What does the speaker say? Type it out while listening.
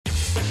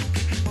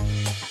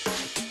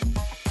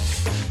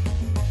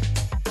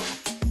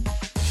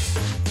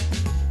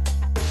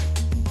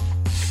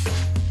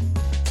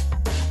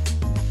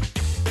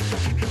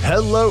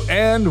Hello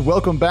and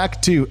welcome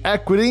back to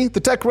Equity, the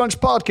TechCrunch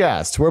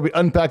podcast, where we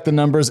unpack the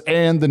numbers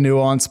and the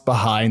nuance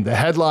behind the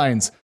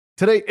headlines.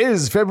 Today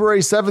is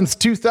February 7th,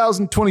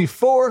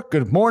 2024.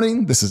 Good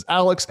morning. This is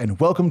Alex, and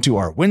welcome to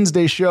our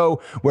Wednesday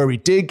show, where we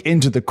dig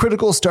into the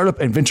critical startup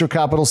and venture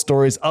capital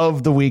stories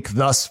of the week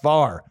thus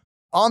far.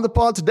 On the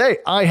pod today,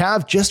 I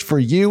have just for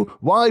you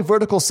why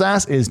vertical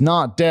SaaS is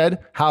not dead,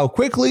 how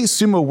quickly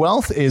Sumo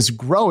Wealth is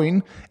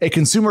growing, a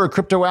consumer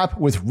crypto app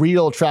with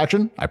real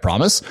traction, I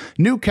promise,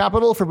 new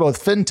capital for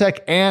both Fintech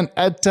and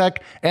edtech,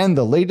 and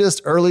the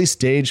latest early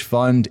stage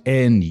fund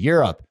in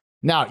Europe.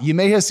 Now, you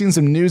may have seen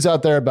some news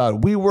out there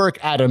about WeWork,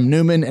 Adam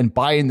Neumann, and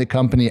buying the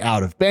company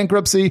out of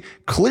bankruptcy.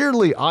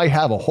 Clearly, I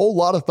have a whole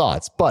lot of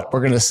thoughts, but we're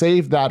going to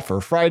save that for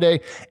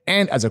Friday.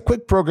 And as a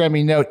quick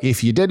programming note,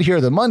 if you did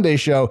hear the Monday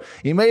show,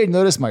 you may have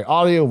noticed my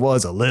audio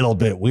was a little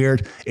bit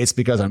weird. It's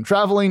because I'm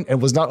traveling and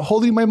was not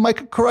holding my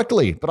mic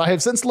correctly, but I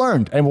have since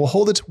learned and will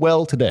hold it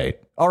well today.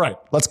 All right,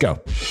 let's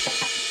go.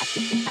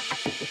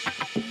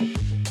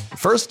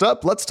 First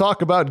up, let's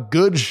talk about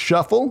Good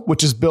Shuffle,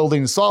 which is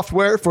building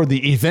software for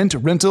the event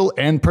rental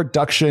and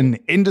production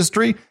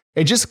industry.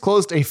 It just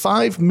closed a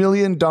 $5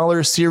 million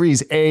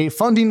Series A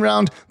funding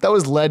round that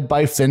was led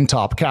by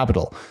FinTop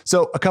Capital.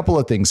 So a couple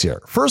of things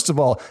here. First of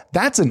all,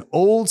 that's an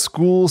old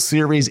school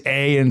Series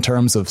A in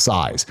terms of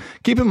size.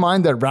 Keep in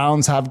mind that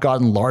rounds have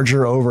gotten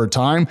larger over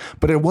time,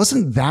 but it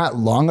wasn't that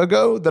long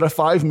ago that a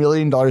 $5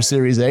 million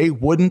Series A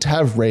wouldn't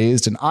have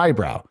raised an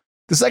eyebrow.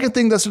 The second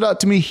thing that stood out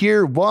to me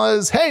here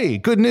was, hey,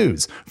 good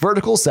news,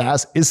 vertical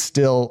SaaS is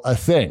still a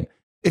thing.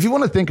 If you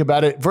want to think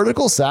about it,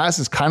 vertical SaaS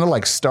is kind of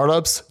like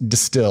startups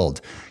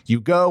distilled.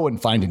 You go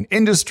and find an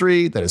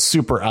industry that is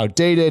super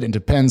outdated and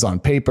depends on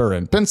paper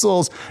and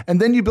pencils, and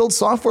then you build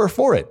software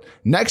for it.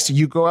 Next,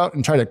 you go out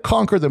and try to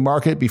conquer the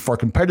market before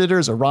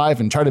competitors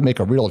arrive and try to make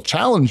a real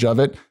challenge of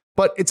it,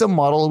 but it's a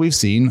model we've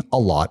seen a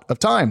lot of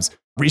times.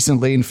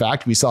 Recently, in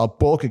fact, we saw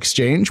Bulk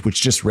Exchange,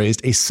 which just raised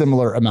a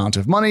similar amount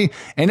of money,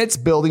 and it's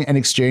building an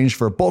exchange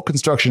for bulk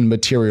construction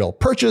material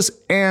purchase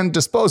and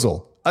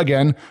disposal.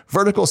 Again,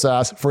 vertical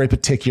SaaS for a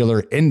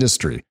particular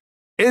industry.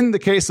 In the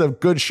case of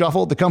Good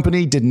Shuffle, the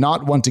company did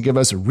not want to give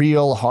us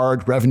real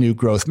hard revenue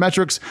growth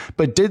metrics,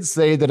 but did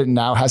say that it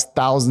now has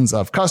thousands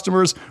of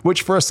customers,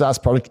 which for a SaaS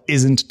product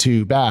isn't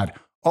too bad.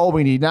 All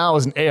we need now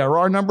is an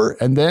ARR number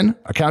and then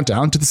a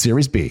countdown to the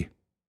Series B.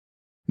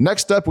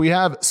 Next up, we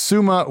have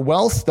Sumo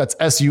Wealth, that's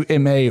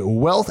S-U-M-A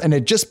Wealth, and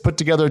it just put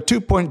together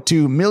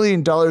 $2.2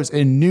 million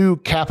in new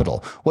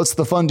capital. What's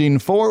the funding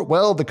for?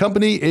 Well, the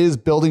company is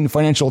building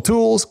financial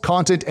tools,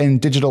 content, and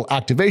digital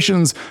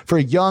activations for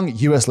young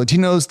US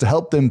Latinos to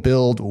help them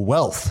build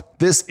wealth.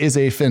 This is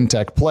a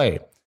fintech play.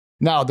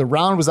 Now, the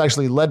round was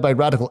actually led by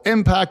Radical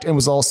Impact and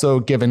was also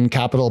given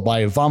capital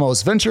by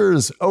Vamos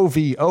Ventures,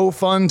 OVO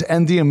Fund,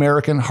 and the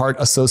American Heart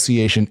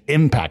Association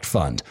Impact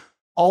Fund.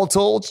 All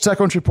told,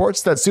 TechCrunch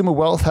reports that Sumo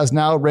Wealth has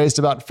now raised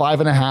about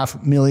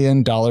 $5.5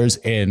 million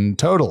in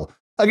total.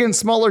 Again,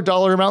 smaller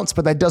dollar amounts,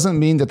 but that doesn't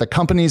mean that the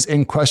companies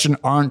in question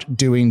aren't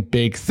doing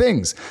big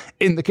things.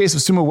 In the case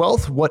of Sumo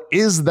Wealth, what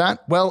is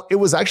that? Well, it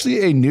was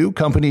actually a new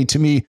company to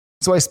me,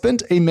 so I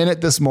spent a minute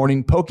this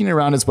morning poking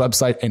around its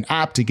website and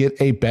app to get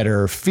a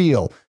better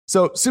feel.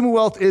 So Sumo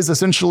Wealth is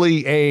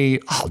essentially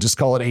I'll just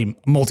call it a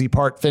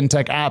multi-part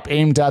fintech app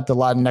aimed at the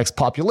Latinx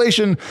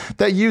population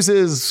that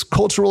uses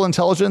cultural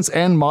intelligence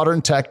and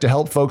modern tech to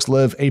help folks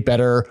live a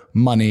better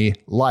money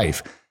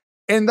life.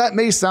 And that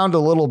may sound a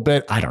little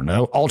bit,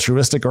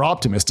 altruistic or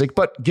optimistic,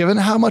 but given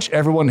how much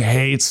everyone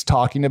hates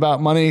talking about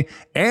money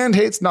and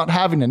hates not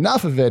having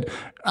enough of it,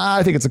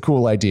 I think it's a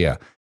cool idea.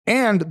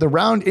 And the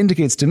round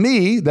indicates to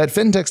me that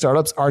fintech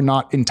startups are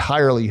not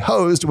entirely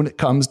hosed when it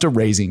comes to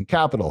raising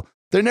capital.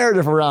 The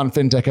narrative around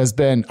fintech has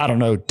been,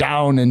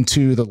 down and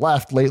to the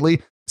left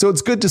lately. So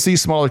it's good to see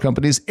smaller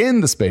companies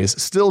in the space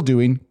still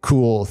doing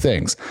cool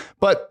things.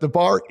 But the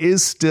bar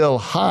is still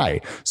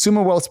high.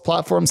 Sumo Wealth's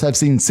platforms have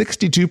seen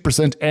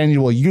 62%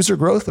 annual user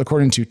growth,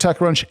 according to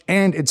TechCrunch,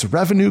 and its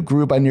revenue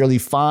grew by nearly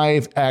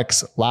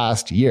 5x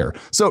last year.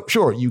 So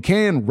sure, you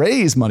can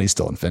raise money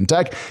still in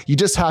fintech. You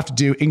just have to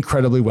do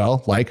incredibly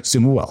well, like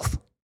Sumo Wealth.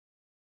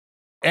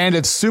 And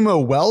if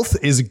Sumo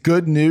Wealth is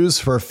good news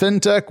for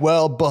fintech,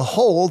 well,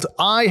 behold,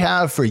 I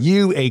have for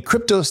you a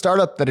crypto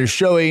startup that is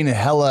showing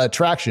hella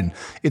traction.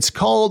 It's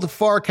called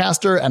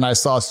Farcaster, and I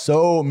saw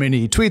so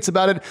many tweets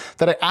about it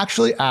that I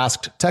actually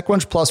asked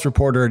TechCrunch Plus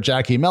reporter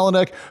Jackie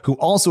Melinek, who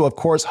also, of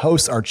course,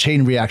 hosts our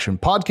Chain Reaction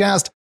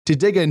podcast, to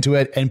dig into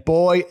it, and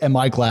boy, am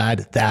I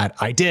glad that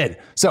I did.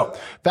 So,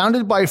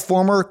 founded by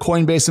former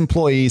Coinbase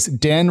employees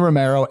Dan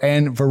Romero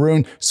and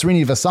Varun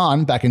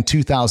Srinivasan back in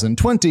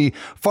 2020,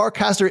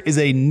 Farcaster is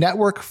a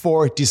network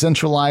for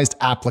decentralized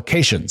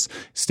applications.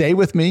 Stay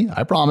with me,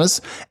 I promise.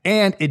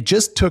 And it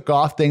just took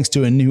off thanks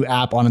to a new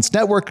app on its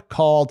network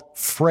called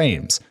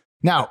Frames.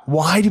 Now,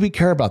 why do we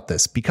care about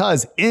this?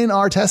 Because in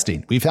our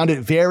testing, we found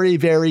it very,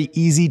 very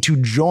easy to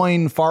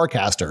join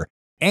Farcaster.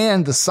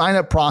 and the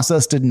sign-up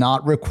process did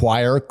not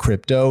require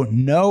crypto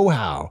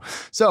know-how.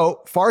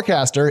 So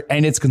Farcaster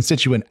and its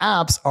constituent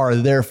apps are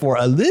therefore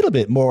a little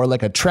bit more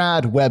like a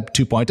trad Web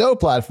 2.0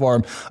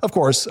 platform, of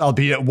course,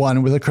 albeit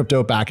one with a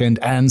crypto backend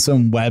and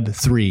some Web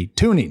 3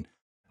 tuning.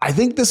 I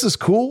think this is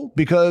cool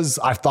because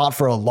I've thought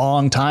for a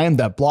long time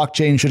that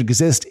blockchain should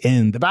exist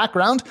in the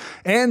background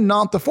and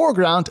not the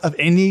foreground of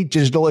any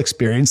digital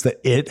experience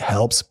that it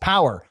helps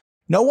power.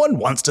 No one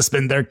wants to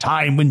spend their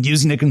time when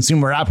using a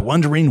consumer app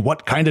wondering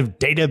what kind of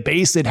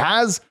database it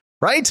has,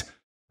 right?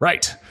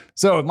 Right.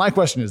 So my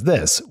question is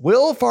this: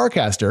 will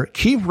Farcaster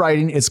keep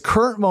riding its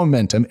current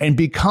momentum and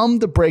become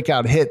the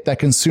breakout hit that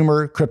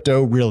consumer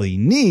crypto really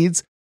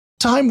needs?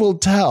 Time will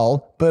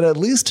tell, but at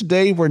least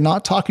today we're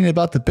not talking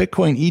about the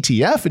Bitcoin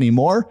ETF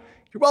anymore.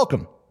 You're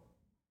welcome.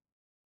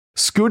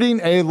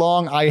 Scooting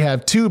along, I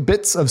have 2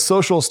 bits of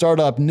social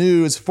startup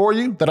news for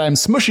you that I'm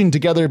smushing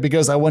together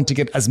because I want to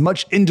get as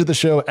much into the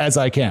show as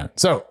I can.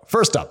 So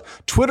first up,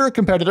 Twitter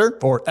competitor,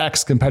 or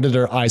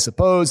ex-competitor I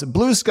suppose,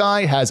 Blue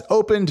Sky has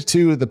opened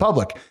to the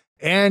public.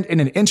 And in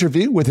an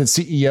interview with its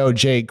CEO,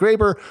 Jay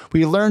Graber,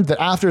 we learned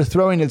that after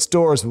throwing its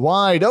doors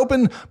wide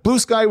open, Blue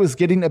Sky was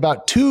getting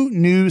about 2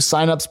 new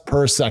signups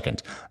per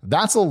second.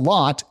 That's a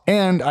lot,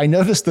 and I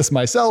noticed this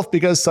myself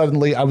because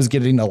suddenly I was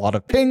getting a lot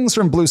of pings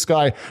from Blue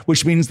Sky,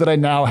 which means that I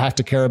now have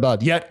to care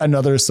about yet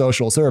another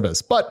social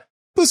service. But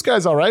Blue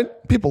Sky's all right.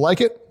 People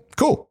like it.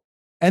 Cool.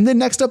 And then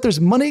next up,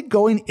 there's money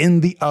going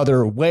in the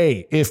other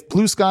way. If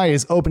Blue Sky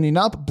is opening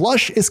up,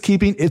 Blush is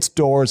keeping its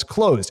doors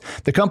closed.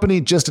 The company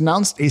just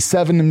announced a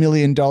 $7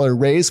 million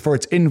raise for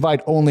its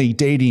invite-only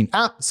dating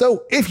app.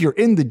 So if you're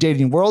in the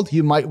dating world,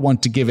 you might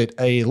want to give it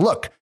a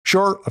look.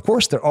 Sure, of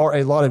course, there are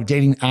a lot of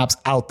dating apps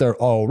out there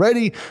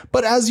already,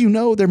 but as you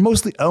know, they're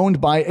mostly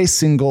owned by a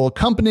single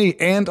company,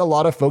 and a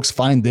lot of folks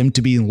find them to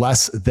be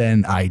less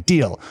than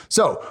ideal.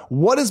 So,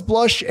 what is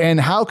Blush and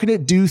how can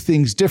it do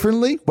things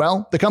differently?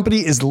 Well, the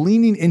company is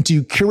leaning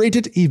into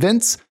curated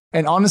events,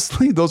 and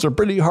honestly, those are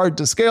pretty hard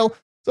to scale.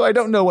 So I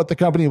don't know what the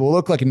company will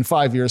look like in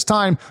 5 years'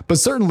 time, but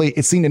certainly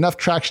it's seen enough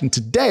traction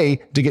today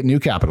to get new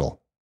capital.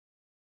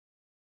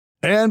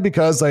 And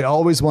because I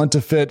always want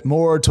to fit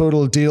more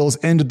total deals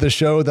into the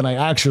show than I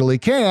actually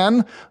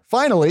can,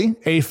 finally,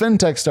 a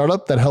fintech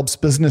startup that helps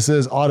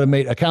businesses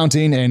automate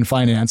accounting and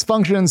finance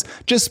functions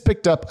just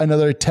picked up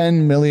another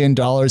 $10 million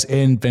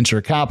in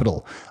venture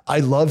capital. I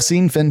love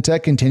seeing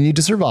fintech continue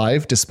to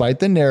survive despite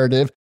the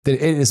narrative that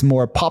it is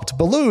more popped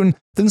balloon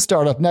than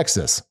Startup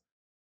Nexus.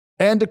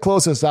 And to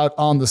close us out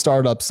on the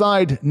startup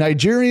side,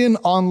 Nigerian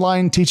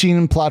online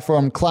teaching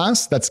platform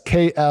Class, that's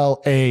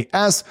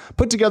KLAS,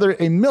 put together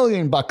 $1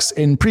 million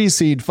in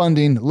pre-seed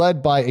funding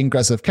led by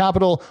Ingressive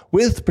Capital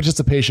with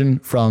participation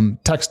from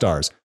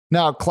Techstars.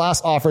 Now,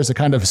 Class offers a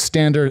kind of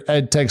standard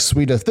edtech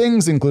suite of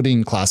things,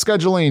 including class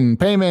scheduling,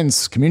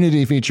 payments,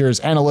 community features,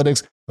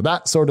 analytics,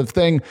 that sort of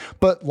thing.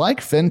 But like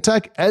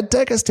fintech,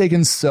 edtech has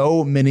taken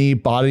so many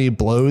body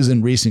blows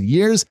in recent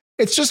years.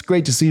 It's just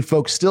great to see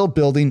folks still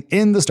building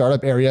in the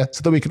startup area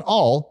so that we can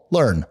all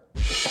learn.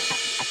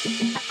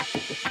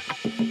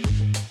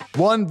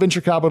 One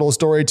venture capital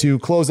story to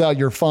close out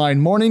your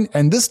fine morning,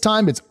 and this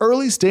time it's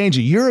early stage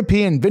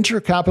European venture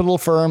capital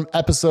firm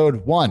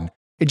Episode 1.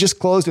 It just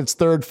closed its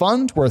third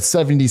fund worth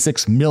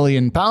 £76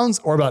 million,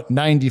 or about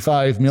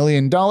 $95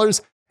 million,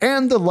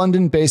 and the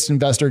London-based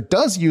investor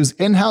does use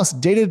in-house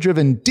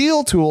data-driven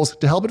deal tools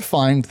to help it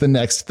find the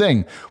next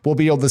thing. We'll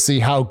be able to see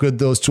how good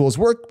those tools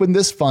work when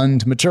this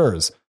fund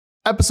matures.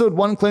 Episode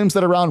 1 claims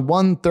that around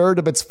 1/3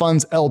 of its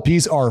fund's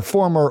LPs are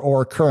former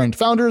or current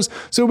founders,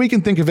 so we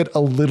can think of it a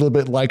little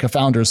bit like a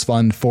founders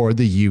fund for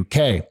the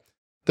UK.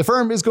 The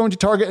firm is going to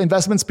target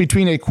investments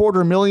between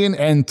 £250,000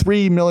 and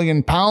 £3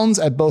 million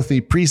at both the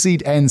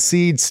pre-seed and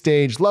seed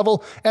stage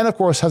level, and of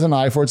course has an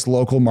eye for its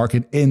local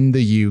market in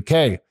the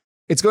UK.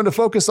 It's going to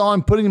focus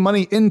on putting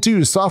money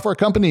into software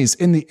companies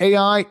in the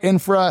AI,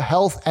 infra,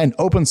 health, and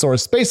open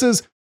source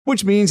spaces,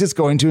 which means it's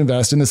going to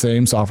invest in the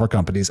same software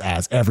companies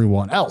as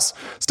everyone else.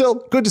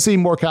 Still, good to see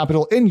more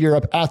capital in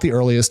Europe at the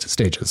earliest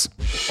stages.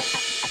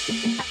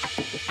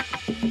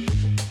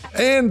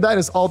 And that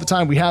is all the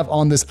time we have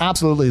on this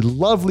absolutely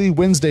lovely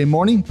Wednesday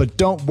morning. But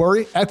don't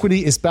worry,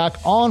 Equity is back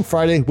on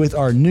Friday with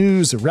our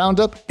news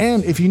roundup.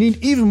 And if you need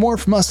even more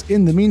from us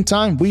in the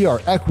meantime, we are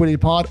Equity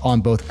Pod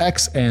on both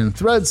X and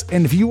Threads.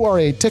 And if you are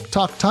a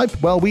TikTok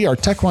type, well, we are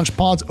TechCrunch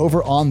Pods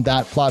over on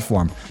that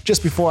platform.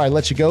 Just before I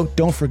let you go,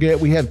 don't forget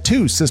we have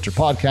 2 sister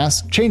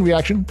podcasts, Chain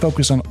Reaction,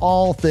 focused on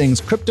all things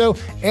crypto,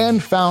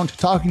 and Found,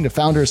 talking to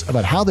founders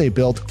about how they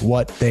built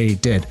what they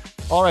did.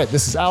 All right,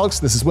 this is Alex.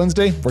 This is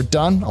Wednesday. We're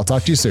done. I'll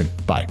talk to you soon.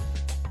 Bye.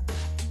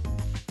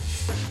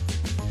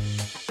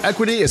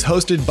 Equity is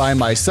hosted by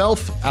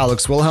myself,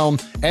 Alex Wilhelm,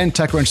 and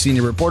TechCrunch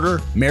senior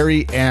reporter,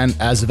 Mary Ann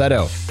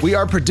Azevedo. We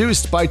are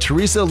produced by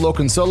Teresa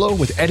Loconsolo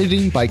with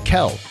editing by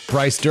Kel.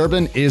 Bryce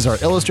Durbin is our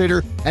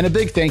illustrator, and a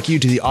big thank you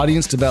to the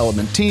audience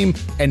development team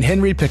and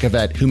Henry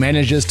Picavet, who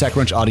manages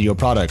TechCrunch audio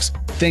products.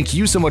 Thank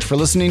you so much for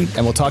listening,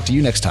 and we'll talk to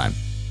you next time.